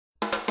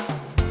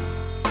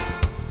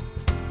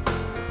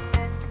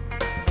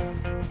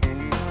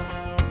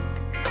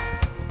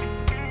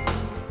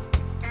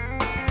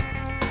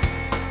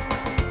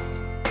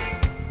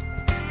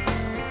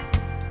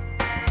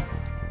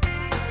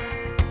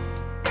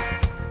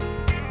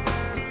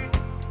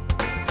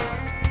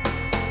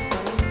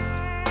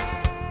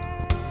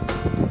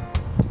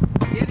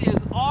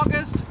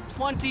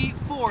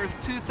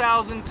4th,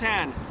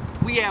 2010.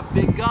 We have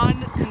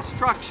begun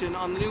construction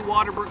on the new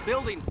Waterbrook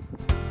building.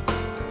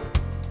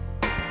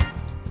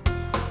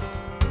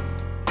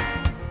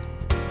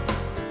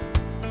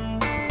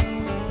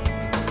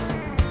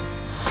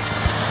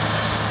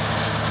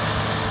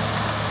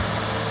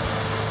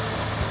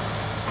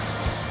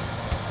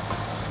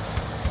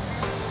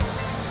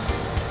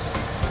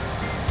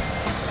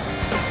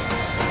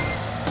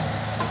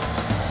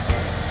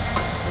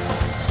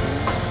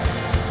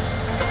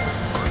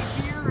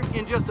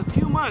 In just a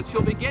few months,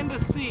 you'll begin to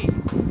see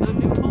the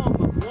new home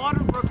of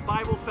Waterbrook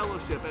Bible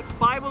Fellowship at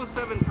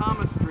 507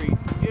 Thomas Street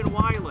in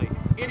Wylie.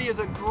 It is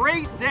a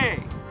great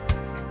day.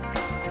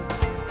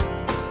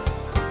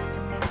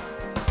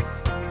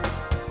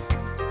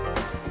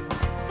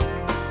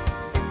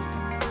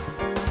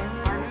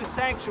 Our new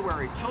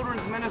sanctuary,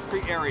 children's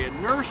ministry area,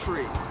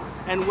 nurseries,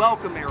 and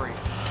welcome area.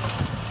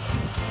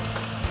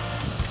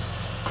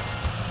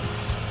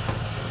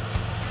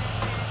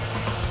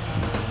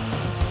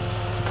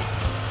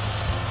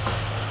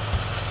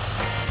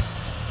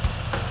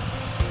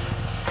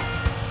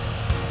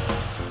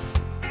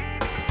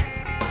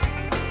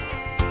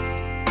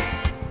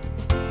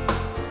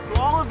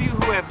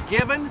 Who have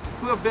given,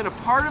 who have been a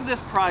part of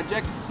this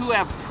project, who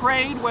have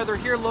prayed, whether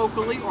here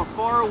locally or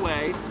far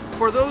away,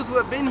 for those who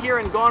have been here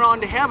and gone on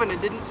to heaven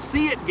and didn't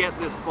see it get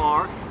this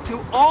far,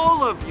 to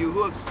all of you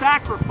who have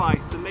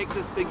sacrificed to make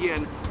this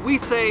begin, we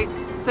say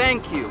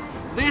thank you.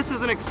 This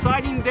is an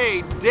exciting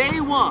day, day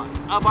one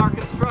of our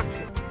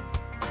construction.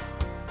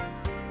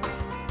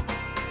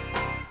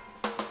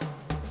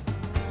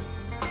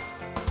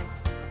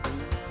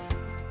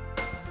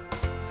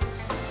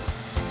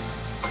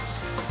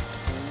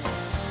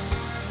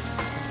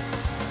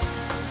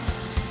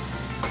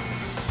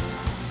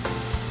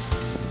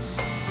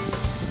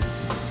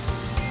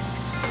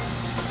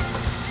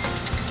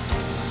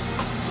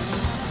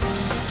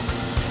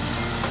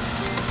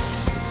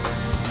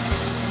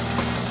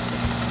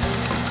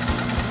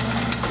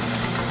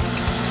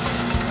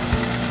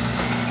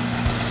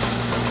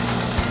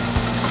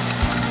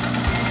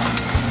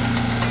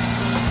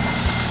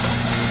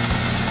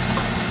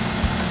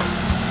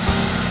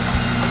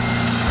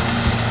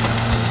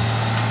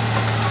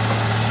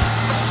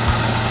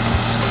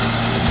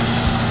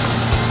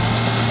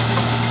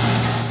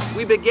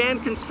 We began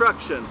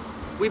construction.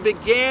 We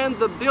began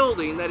the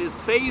building that is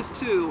phase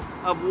 2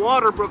 of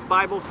Waterbrook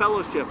Bible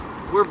Fellowship.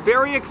 We're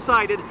very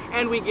excited,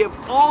 and we give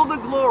all the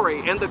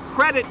glory and the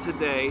credit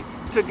today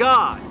to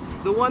God,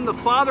 the one, the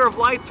Father of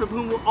lights, from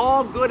whom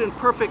all good and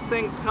perfect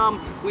things come.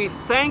 We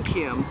thank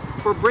Him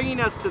for bringing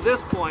us to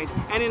this point,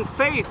 and in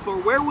faith for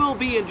where we'll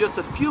be in just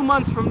a few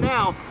months from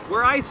now,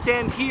 where I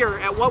stand here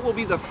at what will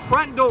be the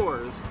front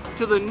doors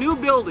to the new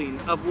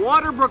building of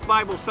Waterbrook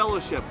Bible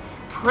Fellowship.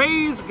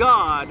 Praise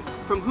God,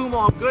 from whom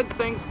all good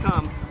things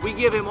come. We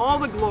give Him all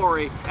the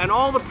glory and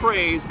all the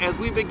praise as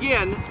we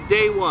begin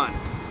day one.